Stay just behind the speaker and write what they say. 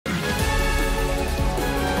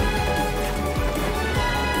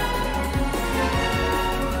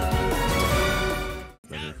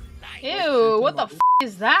what the f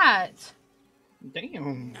is that?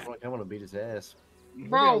 Damn. I want to beat his ass.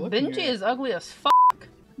 Bro, Benji is ugly as fuck.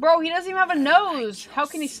 Bro, he doesn't even have a nose. How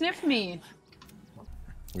can he sniff me?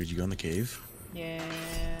 Where'd you go in the cave? Yeah.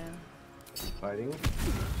 Fighting.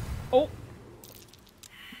 Oh.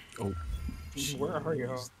 Oh. Where are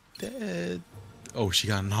you? Dead. Oh, she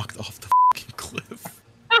got knocked off the fucking cliff.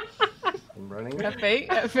 I'm running. F8,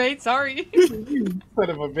 F8, sorry. Son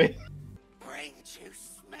of a bitch. Brain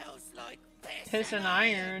juice smells like Piss and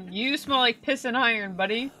iron. You smell like piss and iron,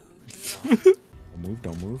 buddy. Don't move,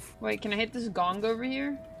 don't move. Wait, can I hit this gong over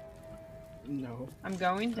here? No. I'm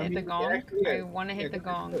going to hit the gong. actually, yeah. I want to hit the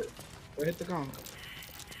gong. Go hit the gong.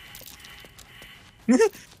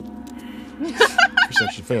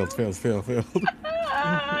 Perception failed.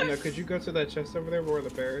 No, could you go to that chest over there where the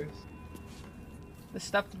bear is? The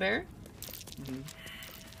stuffed bear?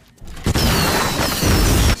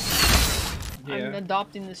 Yeah. I'm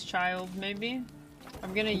adopting this child, maybe.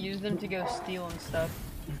 I'm gonna use them to go steal and stuff.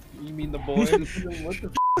 You mean the boy? What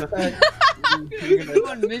the heck? Go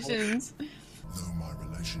on missions. Though my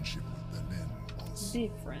relationship with Berlin was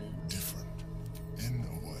Different. in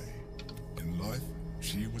a way. In life,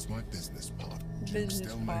 she was my business partner.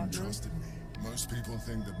 Business Delmain partner. trusted me. Most people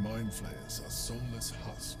think that mind flayers are soulless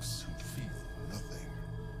husks who feel nothing.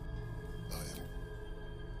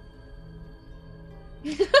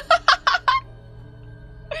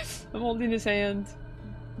 I'm holding his hand.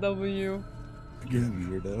 W. You're a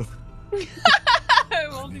weirdo.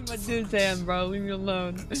 I'm holding my dude's hand, bro. Leave me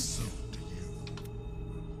alone. And so do you.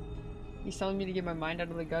 He's telling me to get my mind out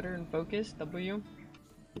of the gutter and focus. W.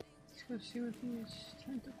 Let's go see what these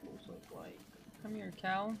tentacles look like. Come here,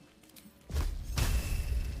 Cal.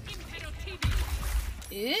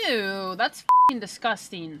 Ew, that's f***ing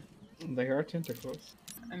disgusting. They are tentacles.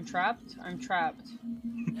 I'm trapped. I'm trapped.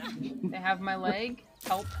 They have my leg.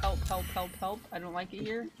 Help, help, help, help, help. I don't like it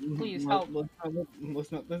here. Please help.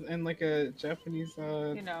 Let's not end like a Japanese,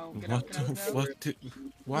 You know, get What up, the get up, get up. fuck did...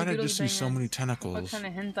 Why did I just see so many What tentacles? kind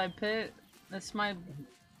of hentai pit? That's my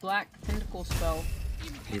black tentacle spell.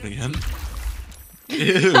 Do it again?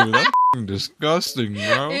 Ew, that's f***ing disgusting,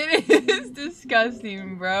 bro. It is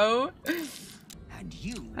disgusting, bro. And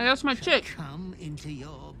you Hey, that's my chick. come into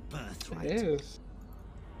your birthright. It is.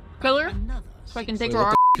 Kill her, Another so I can take Wait, her what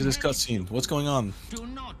arm. the f*** is this cutscene? What's going on? Do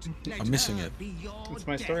not I'm missing let it. her be your It's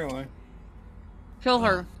my death. storyline. Kill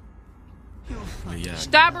her. Your Oh, fight yeah.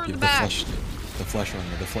 Stab her in Give the back. the flesh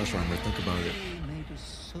armor. Think about it. made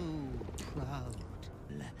us so proud.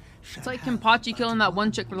 It's like Kenpachi killing that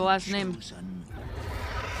one chick for the last name.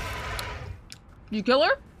 You kill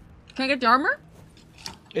her? Can I get the armor?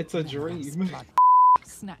 It's a dream.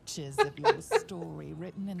 Snatches of your story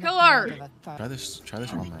written in Kill the her! blood of a Try this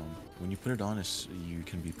armor on. When you put it on, you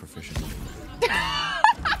can be proficient.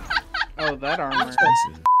 Oh, that armor.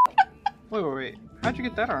 Expensive. Wait. How'd you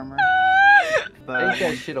get that armor? Take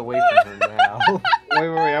that shit away from her now. Wait.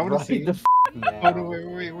 I wanna Right see. the f now. Oh, no,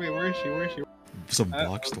 wait. Where is she? Some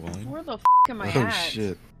boxed wine. Where the f am I Oh at?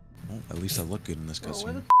 shit. Well, at least I look good in this Bro,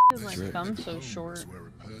 where the cutscene. f is my Trick. thumb so short? Where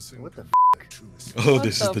a person What the truest Oh, What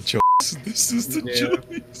this the is the choice. This is the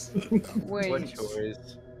Yeah. choice. Wait, What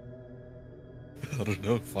choice? I don't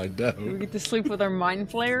know. Find out. do we get to sleep with our mind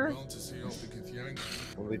flayer? fantasy of the Githyank,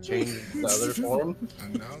 Will they change the other form?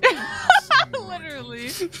 and now that you have seen my Literally.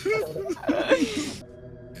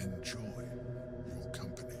 enjoy your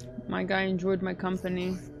company. My guy enjoyed my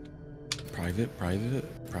company. Private.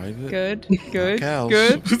 Good, good, Cows.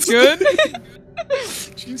 good, good.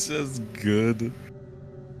 She says good.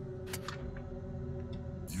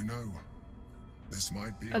 You know, this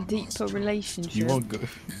might be A our deeper last chance. relationship. You won't go.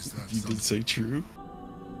 Is that You did say true.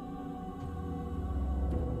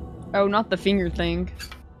 Oh, not the finger thing.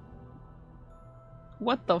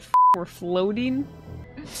 What the f? We're floating?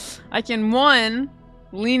 I can, one,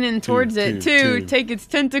 lean in towards it, two, take its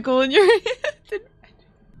tentacle in your hand.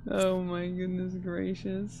 Oh my goodness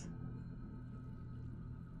gracious.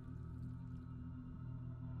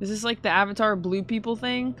 Is this like the Avatar blue people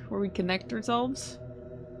thing, where we connect ourselves?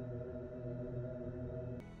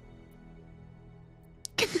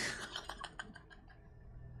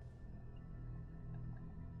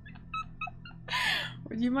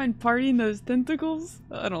 Would you mind partying those tentacles?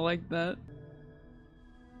 I don't like that.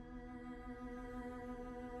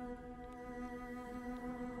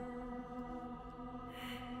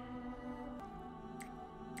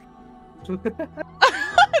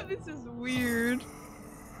 This is weird.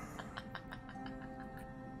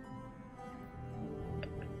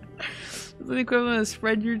 It's the equivalent of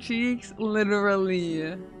spread your cheeks?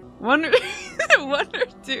 Literally. One or, one or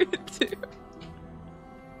two.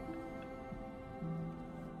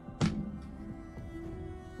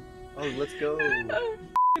 Oh, let's go.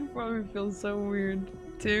 It probably feels so weird.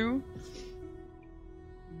 2.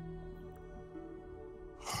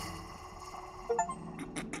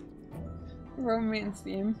 Romance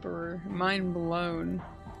the Emperor. Mind blown.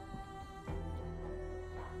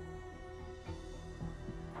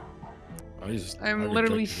 I'm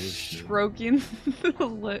literally stroking the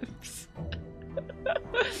lips.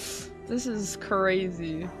 This is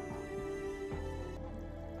crazy.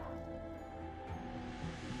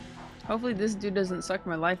 Hopefully this dude doesn't suck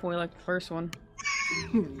my life away like the first one.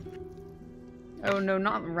 Oh no,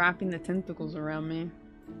 not wrapping the tentacles around me.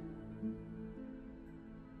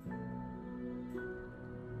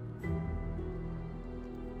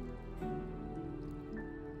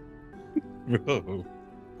 Bro.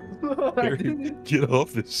 Get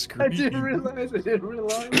off the screen. I didn't realize.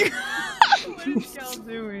 What is y'all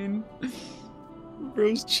doing?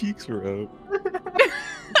 Bro's cheeks were out.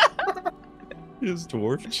 His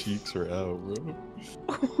dwarf cheeks are out, bro.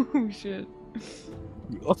 Oh shit.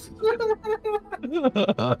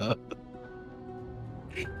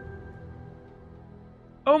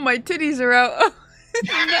 Oh, my titties are out.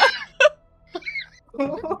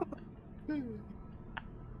 No.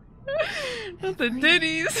 Not the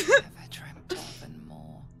titties.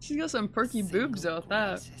 She's got some perky boobs out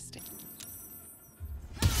that.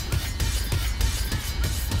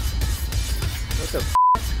 What the f?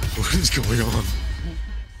 What is going on?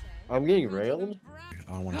 I'm getting railed?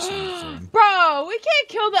 I don't want to see anything. Bro, we can't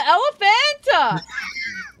kill the elephant!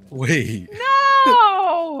 Wait.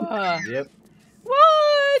 No! Yep.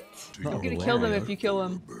 What? Oh, I'm gonna kill them Valeria. if you kill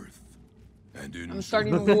him. And in I'm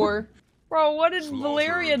starting a war. Bro, what did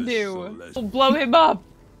Valeria do? We'll blow him up.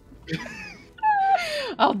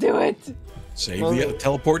 I'll do it. Save the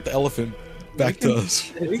teleport the elephant back to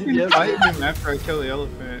us. We can fight him after I kill the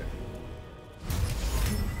elephant.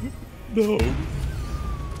 No.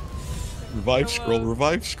 Revive scroll,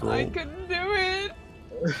 revive scroll. I couldn't do it.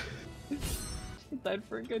 Died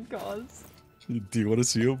for a good cause. Do you want to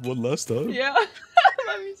see him one last time? Yeah.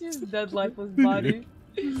 Let me see his dead, lifeless body.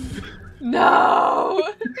 No!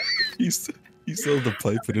 He still has the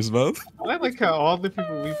pipe in his mouth. I like how all the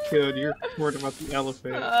people we've killed, you're worried about the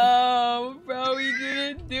elephant. Oh, bro, he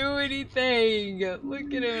didn't do anything.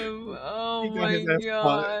 Look at him. Oh He got my his ass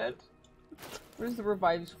god. Where's the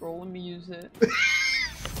revive scroll? Let me use it.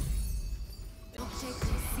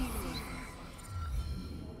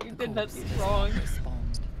 You did nothing wrong.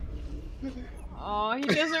 Oh, he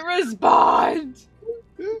doesn't respond.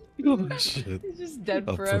 Oh shit. He's just dead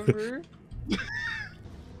Oh, forever.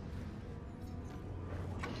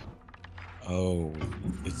 Oh,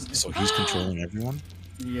 so he's controlling everyone?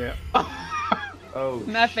 Yeah. Oh,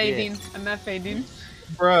 I'm not shit. fading. I'm not fading.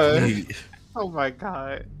 Bruh. Wait, Oh my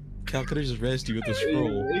god. Cal could have just raised you with the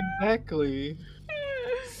scroll. Exactly.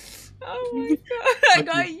 Oh my god, I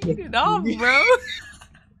got eaten off, bro.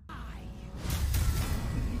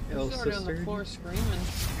 L She's already on the sister. floor screaming.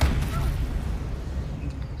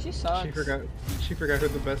 She sucks. She forgot who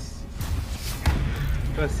the best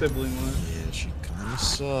sibling was. Yeah, she kinda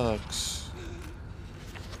sucks.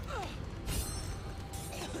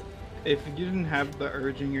 If you didn't have the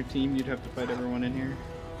urge in your team, you'd have to fight everyone in here.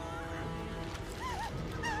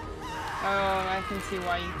 Oh, I can see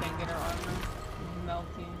why you can't get her armor. It's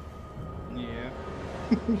melting. Yeah.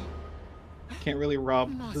 Can't really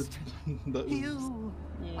rob the You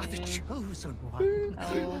are the Yeah. chosen one.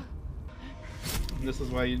 Oh, This is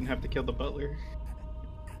why you didn't have to kill the butler.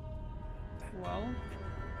 well.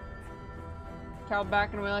 Cal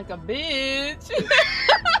backing away like a bitch.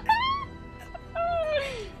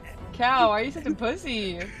 Cal, why are you such a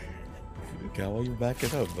pussy? Cal, why you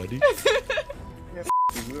backing up, buddy?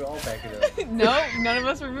 We were all backing up. No, none of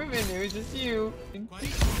us were moving. It was just you. What the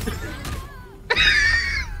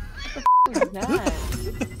f was that?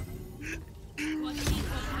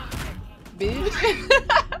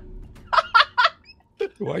 Bitch.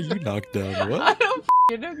 Why are you knocked down? I What?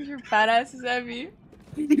 don't know because your fat ass is heavy.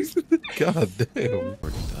 God damn. Or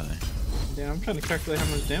die. Yeah, I'm trying to calculate how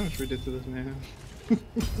much damage we did to this man.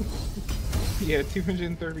 Yeah,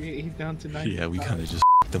 238, he's down to 90. Yeah, we kind of just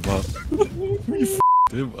f***ed him up. We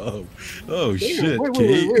f***ed him up. Oh shit, wait,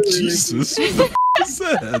 Kate. wait. Jesus. What the f*** is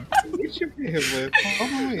that? What you hit him with?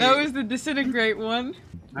 Oh, wait. That was the disintegrate one.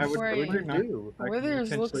 I would Wait. Wither not. do? I could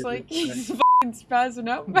Withers looks potentially like do he's f***ing spazzing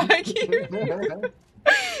out back here.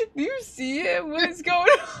 Do you see it? What is going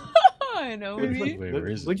on, homie? Wait, where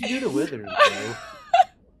is it? What'd you do to Withers,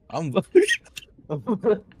 I'm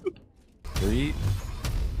 3.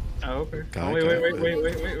 Oh, okay. God, Oh, wait.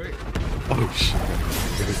 Oh shit.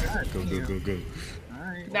 Go.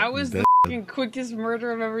 Alright. That was the Fucking quickest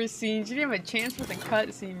murder I've ever seen. You didn't have a chance with a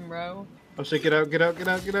cutscene, bro. Oh shit, get out, get out, get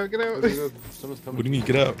out, get out, get out. Someone's coming. What do you mean,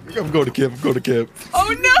 get out? I'm going to camp, I'm going to camp.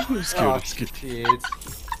 Oh no! I'm scared, Oh, I'm scared. shit.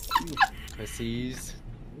 Pussies.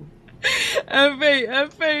 F8,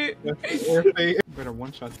 F8. F8. Better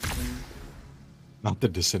one-shot this thing. Not the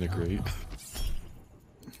disintegrate.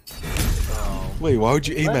 Oh. Wait, why would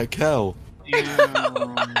you aim at Cal?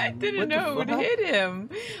 I didn't What the know it would fuck? hit him.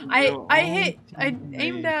 No, I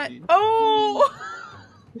aimed at. Oh!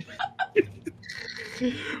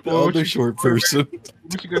 The other short person.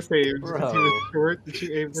 What you gonna say? Because he Bro. was short? Did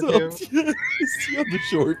you aim at So, him? yeah, it's the other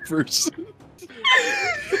short person.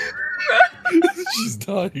 She's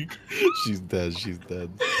dying. She's dead, she's dead.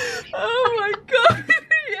 Oh my god!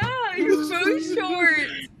 Yeah, you're so short.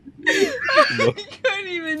 I couldn't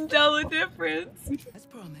even tell the difference. As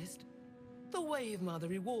promised, the Wave Mother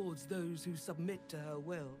rewards those who submit to her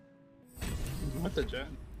will. What the jet?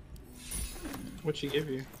 What'd she give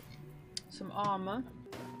you? Some armor.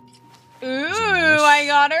 Ooh, I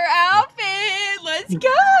got her outfit. Let's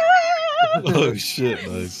go. Oh shit,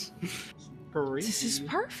 nice. Crazy. This is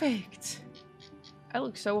perfect. I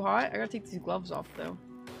look so hot. I gotta take these gloves off though.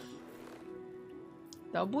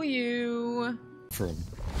 W. From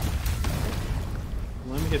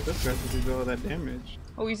Let me hit this guy to do all that damage.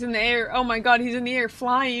 Oh, he's in the air. Oh my god, he's in the air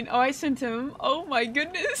flying. Oh, I sent him. Oh my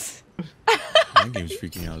goodness. my game's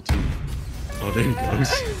freaking out too. Oh, there he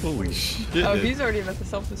goes. Holy shit. Oh, he's already about to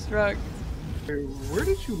self-destruct. Hey, where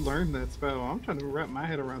did you learn that spell? I'm trying to wrap my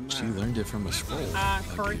head around that. She learned it from a scroll.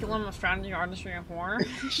 Curriculum of Strategy, Artistry, and War.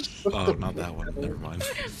 Oh, not that one. Never mind.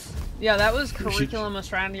 Yeah, that was Curriculum of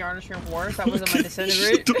Strategy, Artistry, and War. That wasn't my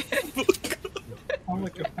disintegrate. I'm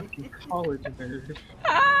like a fucking college nerd.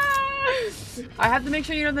 I have to make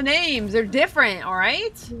sure you know the names. They're different,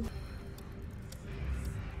 alright?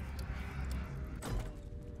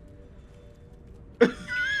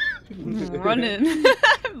 I'm running.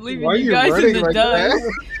 I'm leaving Why are you you guys in running the like dust.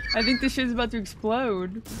 that? I think this shit's about to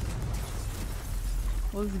explode.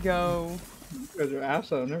 Let's go. You guys are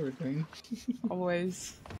asshole and everything.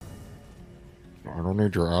 Always. I don't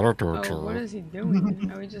need your attitude. Oh, what is he doing?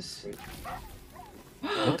 No, he just.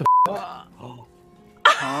 What the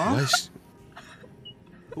Huh? Nice.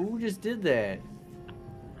 Who just did that?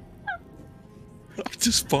 I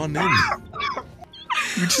just spawned in.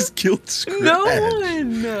 You just killed Scratch. No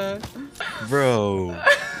one! Bro.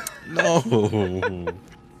 No.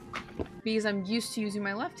 Because I'm used to using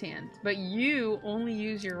my left hand, but you only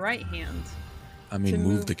use your right hand. I mean, To move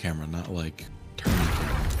move. the camera, not like turn the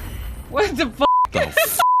camera. What the fuck? The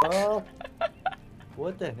f Oh.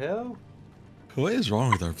 What the hell? What is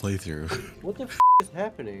wrong with our playthrough? What the is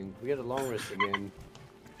happening? We got a long rest again.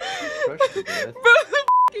 Crushed to death. Bro, the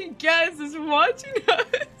fucking cat is watching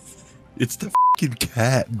us. It's the fucking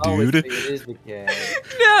cat, Oh, dude. it is the cat.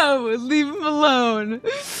 No, leave him alone.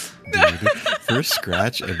 Dude, first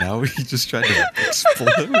Scratch, and now he just tried to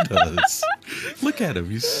explode us. Look at him,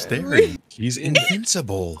 he's staring. He's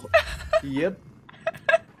invincible. Yep.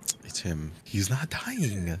 It's him. He's not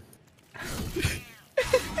dying.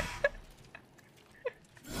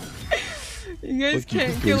 You guys Look, you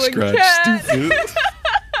can't can kill go a Scratch, cat. stupid.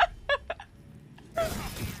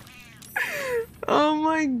 Oh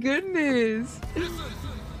my goodness.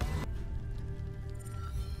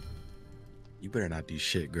 You better not do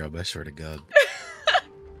shit, grub. I swear to God.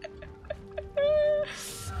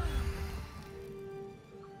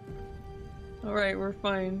 Alright, we're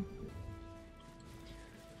fine.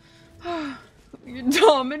 You're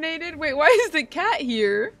dominated? Wait, why is the cat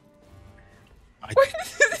here? I What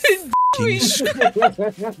is it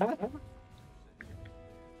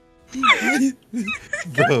doing?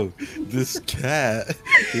 Bro, this cat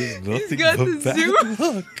is nothing got but the bad zoom.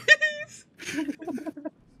 luck.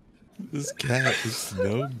 This cat is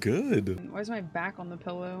no good. Why is my back on the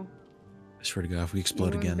pillow? I swear to God, if we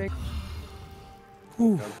explode One again. big-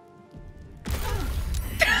 Whew.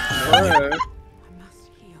 Alright. I must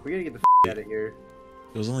heal. We gotta get the out of here.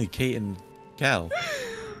 It was only Kate and Cal.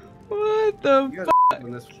 What the You guys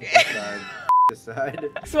on this side. This side.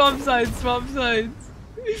 Swamp sides, swamp sides.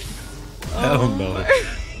 Hell Oh no. my-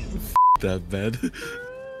 That bed.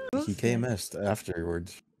 He KMS'd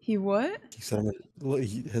afterwards. He what? He said, look,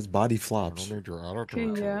 his body flops. Okay,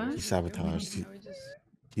 yeah. He sabotaged. No, he just-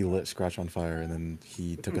 He lit Scratch on fire and then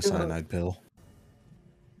he took a cyanide pill.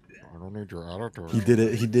 He did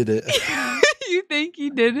it. He did it. You think he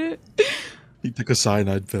did it? He took a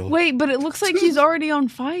cyanide pill. Wait, but it looks like he's already on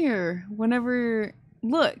fire. Whenever,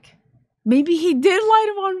 look, maybe he did light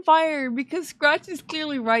him on fire because Scratch is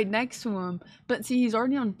clearly right next to him. But see, he's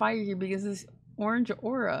already on fire here because this orange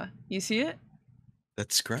aura. You see it?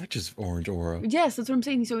 That scratches orange aura. Yes, that's what I'm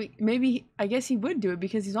saying. So maybe, I guess he would do it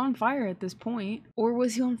because he's on fire at this point. Or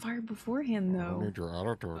was he on fire beforehand, though?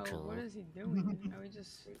 Oh, what is he doing? Are we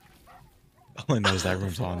just... All I know is that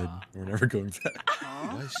room's haunted. We're never going back.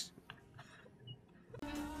 Nice.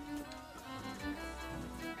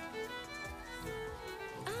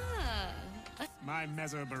 My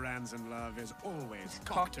Mesobaranzan love is always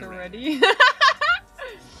Cocked already.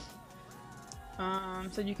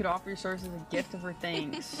 Said you could offer your service as a gift of her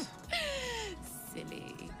thanks.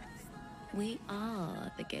 Silly. We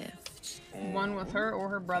are the gift. One with her or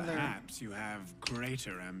her brother. Perhaps you have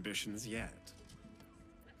greater ambitions yet.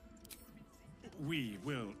 We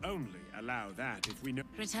will only allow that if we know.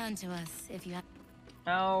 Return to us if you have.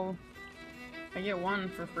 Oh, I get one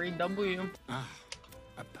for free. W. Ah,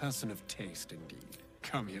 a person of taste indeed.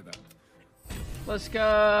 Come hither. Let's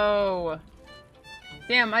go.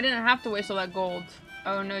 Damn, I didn't have to waste all that gold.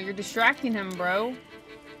 Oh no, you're distracting him, bro.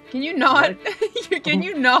 Can you not? Can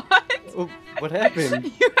you not? Oh, what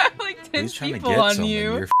happened? You have like 10 He's trying to people get on something.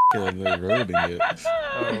 you. You're eroding it.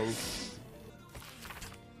 Oh.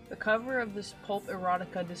 The cover of this pulp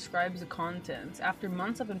erotica describes the contents. After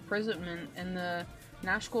months of imprisonment in the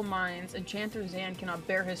Nashkel mines, Enchanter Zan cannot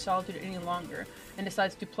bear his solitude any longer and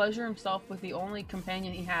decides to pleasure himself with the only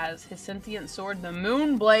companion he has, his sentient sword, the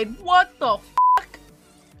Moonblade. What the fuck?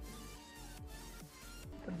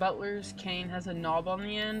 The butler's cane has a knob on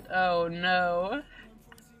the end. Oh no.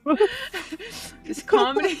 This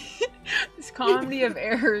comedy of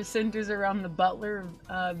errors centers around the butler,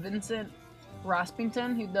 Vincent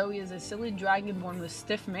Rospington, who, though he is a silly dragonborn with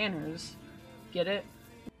stiff manners, get it?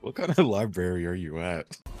 What kind of library are you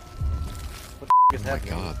at? What the is Oh my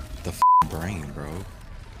happening? god, the brain, bro.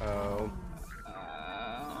 Oh.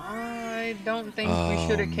 I don't think we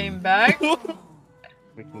should have came back.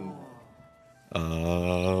 We can...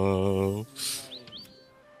 Oh.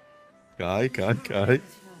 Guy. Look,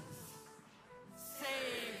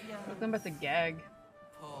 I'm about to gag.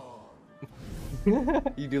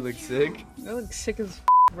 You do look sick. I look sick as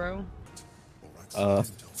bro. The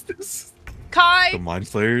Kai! mind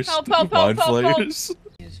flayers. Help, The help, help, mind help, help. flayers.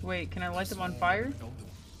 Just wait, can I light them on fire?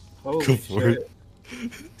 Holy Go for shit.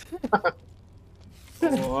 it.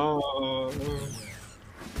 Oh,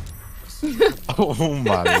 Oh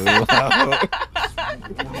my lord.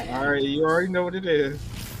 alright, you already know what it is.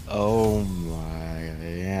 Oh my,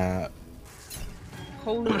 yeah.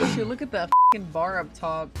 Holy shit, look at that fucking bar up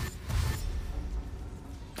top.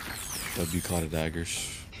 W caught of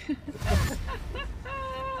daggers.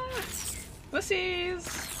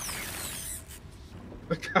 Pussies!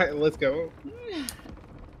 Okay, let's go.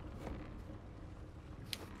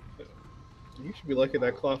 You should be lucky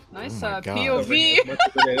that cloth. Nice Oh my God. POV! As much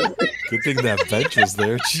as it is. Good thing that bench was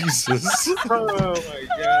there. Jesus. Oh my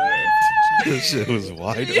god. This shit was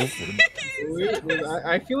wide open.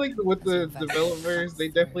 I feel like with the developers, they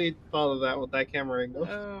definitely thought of that with that camera angle.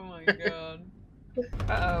 Oh my god.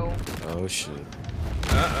 Uh-oh. Oh shit.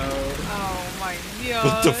 Uh-oh. Oh my god.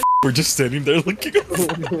 What the f? We're just standing there looking up.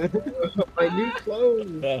 My new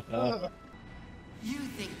clothes. You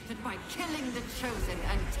think that by killing the Chosen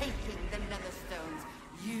and taking the Netherstones,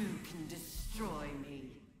 you can destroy me?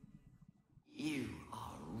 You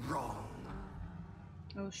are wrong.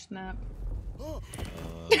 Oh snap. What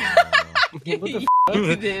You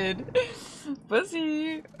the did.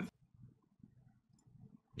 Pussy.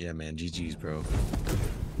 Yeah, man. GG's, bro.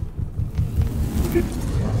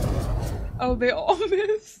 Oh, they all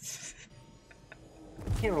missed.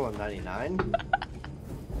 Can't roll a 99.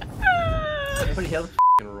 Somebody else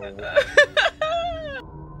can roll.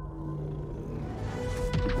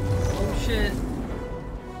 Oh shit.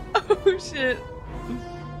 Oh shit.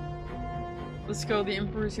 Let's go, the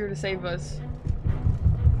Emperor's here to save us.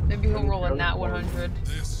 Maybe he'll roll a nat 100.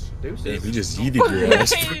 Yeah, we just yeeted your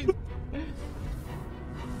ass.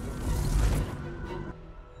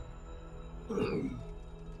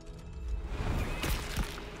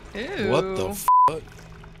 Ew. What the fuck?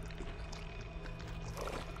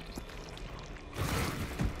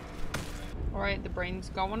 Alright, the brain's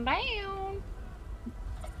going down.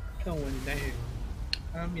 Going down.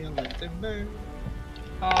 I'm yelling timber.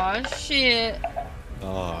 Aw, shit.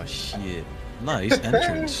 Oh shit. Nice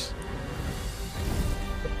entrance.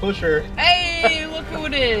 The pusher. Hey, look who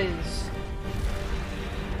it is.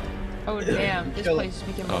 Oh damn, this Kill it. place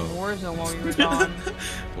became a Oh. war zone while we were gone.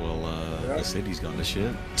 Well, the city's gone to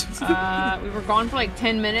shit. We were gone for like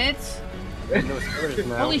 10 minutes. No spoilers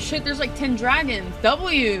now. Holy shit, there's like 10 dragons.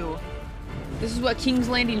 W! This is what King's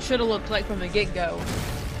Landing should have looked like from the get-go.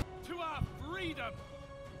 To our freedom!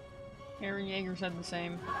 Aaron Yeager said the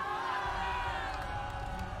same.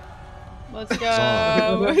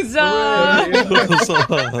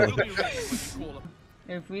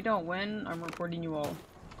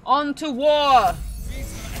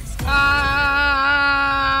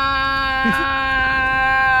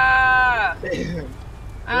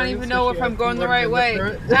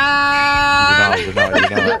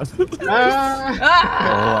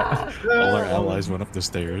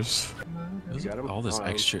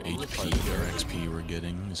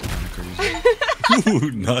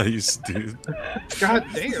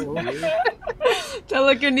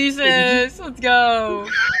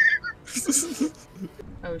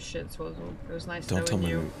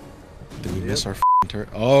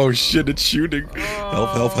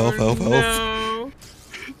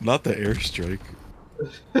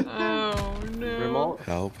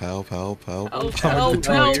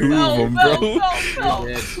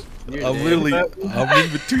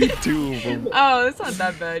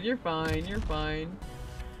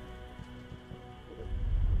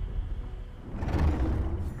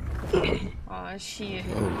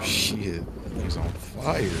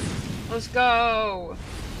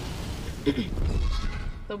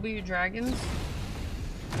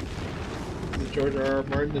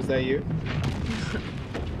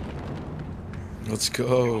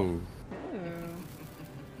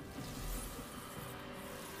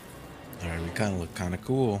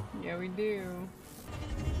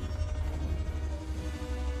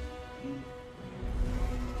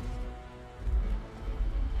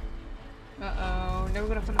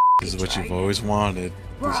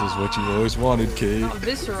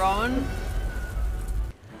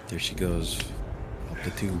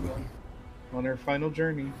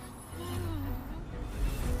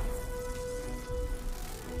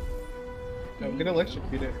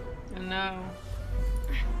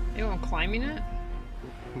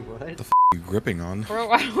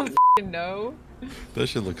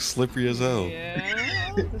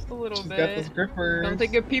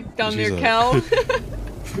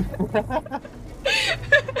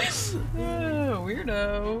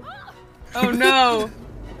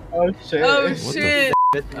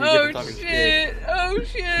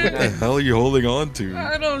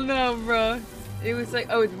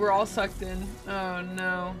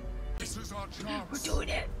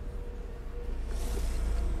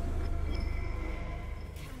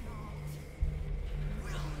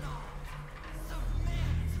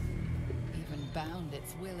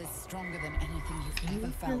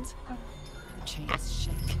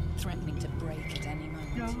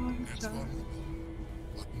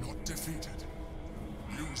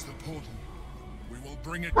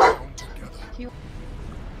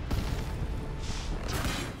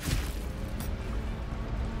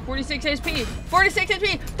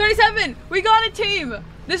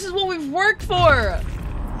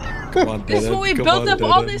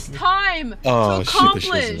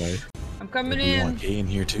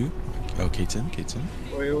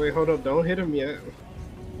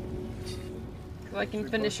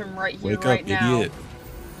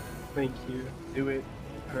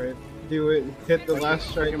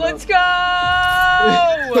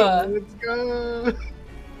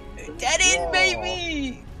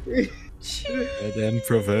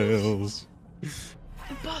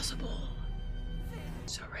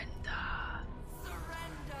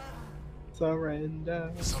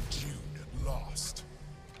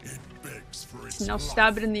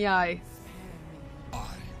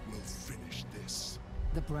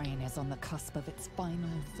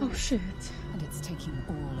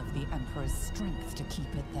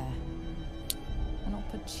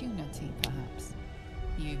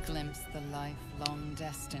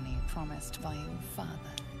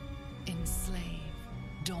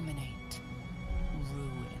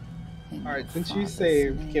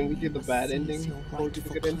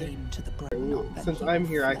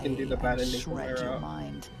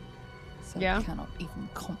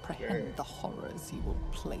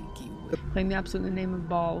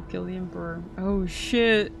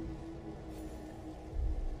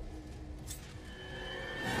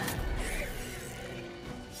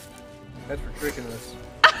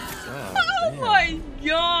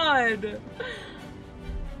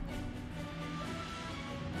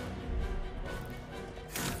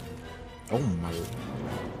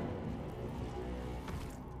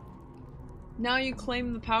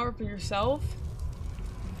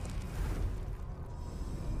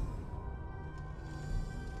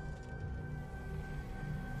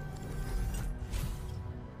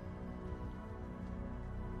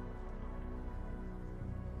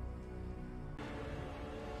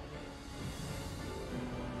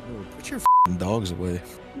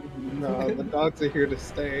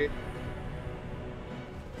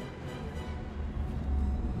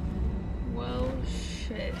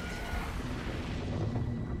 shit.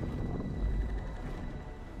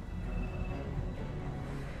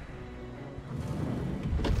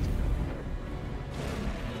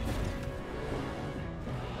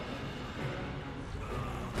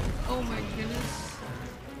 Oh my goodness.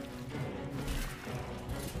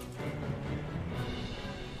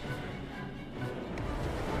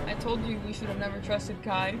 I told you we should have never trusted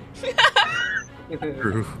Kai.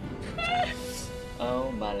 True.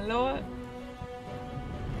 Oh my lord.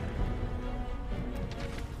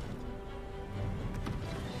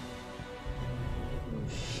 Oh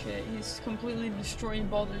shit, he's completely destroying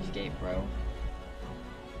Baldur's Gate, bro.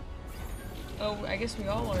 Oh, I guess we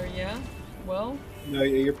all are, yeah? Well? No,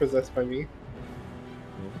 you're possessed by me.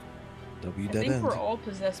 W I dead think end. we're all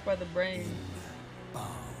possessed by the brain.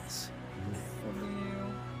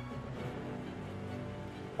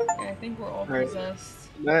 Yeah, I think we're all Alright. possessed.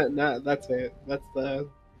 That's it. That's the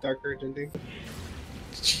Dark Urge ending.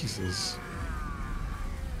 Jesus.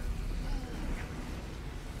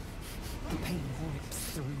 Pain rips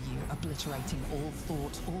through you, obliterating all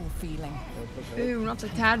thought, all feeling. Ew, not the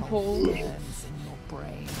tadpole. Burns in your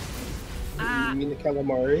brain. You mean the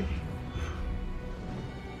calamari?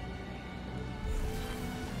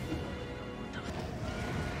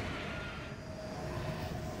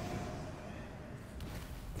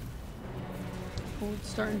 Oh, it's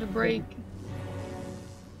starting to break.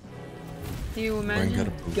 Can you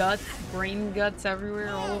imagine brain guts everywhere,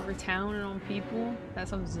 all over town and on people? That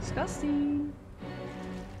sounds disgusting.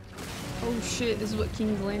 Oh shit, this is what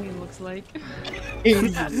King's Landing looks like.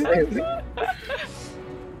 It's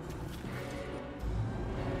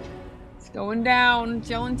going down,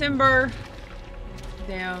 chilling timber.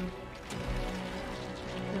 Damn.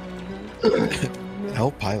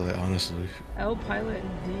 Hell pilot, honestly. L pilot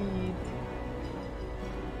indeed.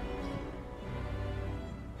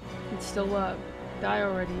 It's still up. Die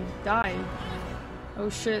already. Die. Oh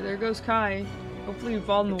shit, there goes Kai. Hopefully you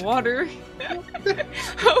fall in the water.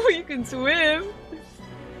 Oh, you can swim.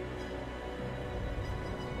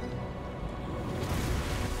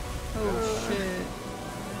 Oh shit.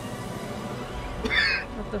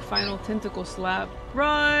 Got the final tentacle slap.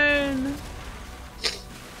 Run!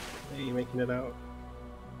 Are you making it out?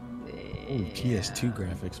 Oh, PS2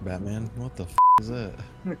 graphics, Batman. What the f is that?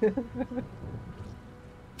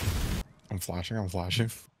 I'm flashing, I'm flashing.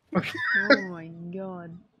 Oh my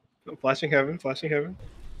god. Flashing heaven, flashing heaven.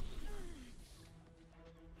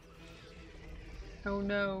 Oh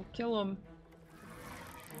no, kill him.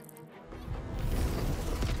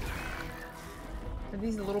 Are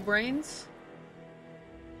these the little brains?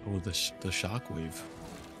 Oh, the shockwave.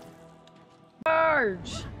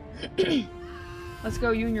 Charge! Let's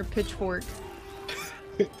go, you and your pitchfork.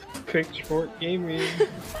 Pitchfork gaming.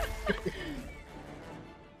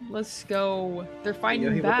 Let's go. They're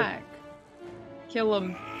fighting Yeah, back. Kill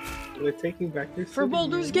them. They're taking back their For city,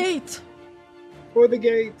 Baldur's man. Gate! For the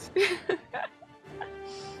gate!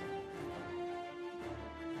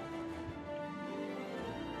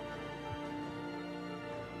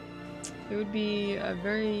 It would be a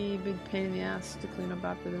very big pain in the ass to clean up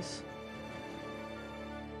after this.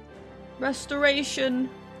 Restoration!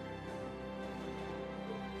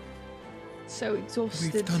 So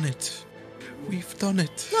exhausted. We've done it. We've done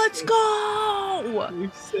it. Let's go!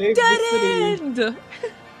 We've saved Dead the city! end! Dead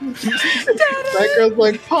That girl's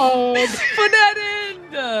like, pog! For Dead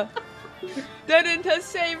End! Dead End has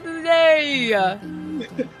saved the day!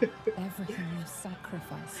 Everything you've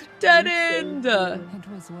sacrificed. Dead End! It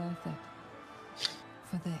was worth it.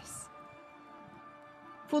 For this.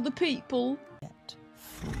 For the people. Get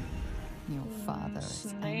free. Your father is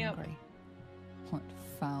Snap. angry. What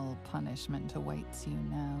foul punishment awaits you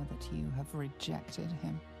now that you have rejected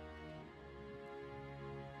him?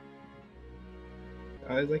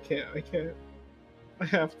 Guys, I can't. I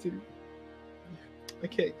have to. I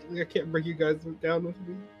can't bring you guys down with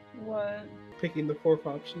me. What? Picking the fourth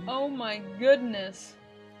option. Oh my goodness.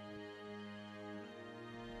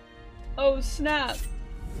 Oh snap.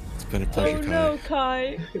 It's been a pleasure, Oh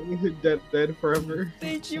Kai. no, Kai. dead forever.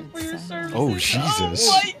 Thank you for your service. Oh, Jesus.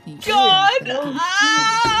 Oh my god!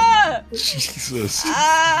 Ah! Jesus.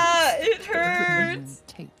 Ah! It hurts!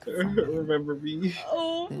 Remember me.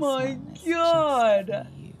 Oh my god!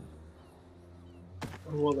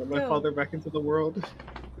 I will let my No. father back into the world.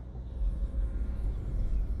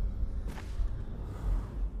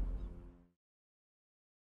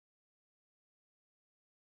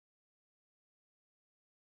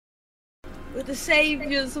 We're the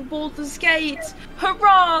saviors of Baldur's Gate!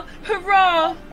 Hurrah! Hurrah!